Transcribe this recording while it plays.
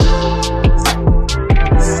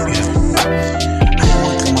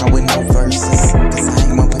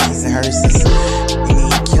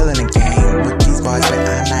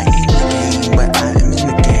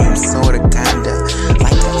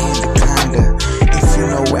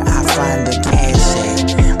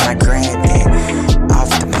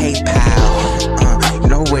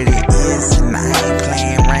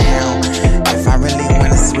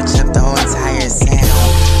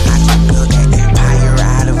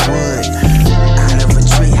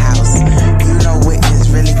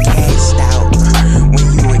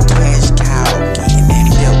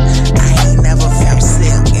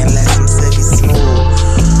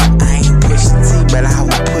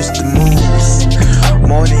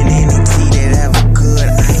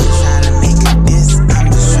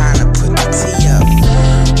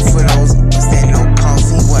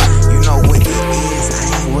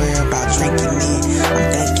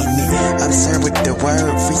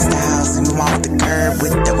Freestyle, see me off the curb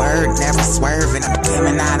with the word, never swerving. I'm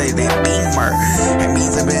coming out of that beamer. That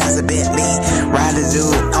means I'm a Bentley. Ride a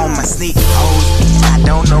dude on my sneak O's. I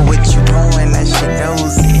don't know what you doing unless you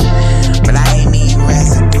knows it. But I ain't need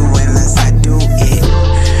residue unless I do it.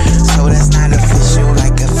 So that's not official,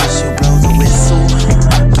 like official blow the whistle.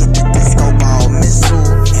 Get the disco ball missile,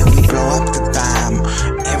 and we blow up the dime.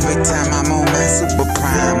 Every time I'm on my super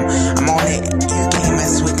prime, I'm on it, you can't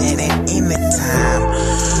mess with that at any time.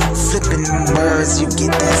 Flipping them birds, you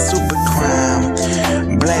get that super crime.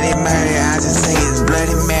 Bloody Mary, I just say it's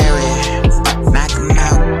Bloody Mary. Knock 'em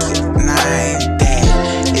out, nah, ain't that.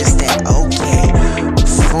 It's that okay,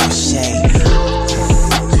 Fouché.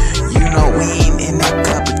 You know we ain't in that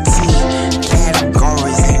cup of tea.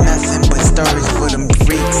 Categories ain't nothing but stories for them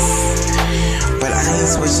freaks. But I ain't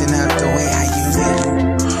switching up the way I usually do.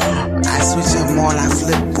 I switch up more, I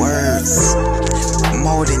flip words.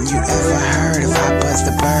 More than you ever heard if I bust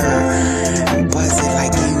a bird. Buzz it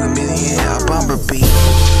like you a million, a bumblebee.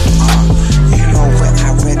 You know what, I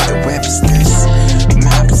read the websters.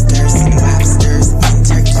 Mobsters and lobsters and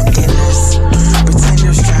turkey dinners.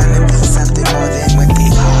 Pretenders trying to be something more than what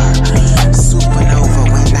they are. Supernova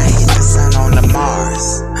when I hit the sun on the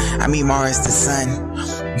Mars. I mean Mars the sun.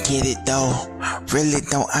 Get it though, really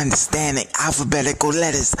don't understand it. Alphabetical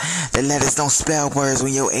letters, the letters don't spell words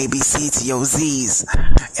when your ABC to your Z's.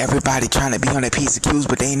 Everybody trying to be on that piece of cues,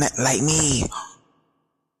 but they ain't nothing like me.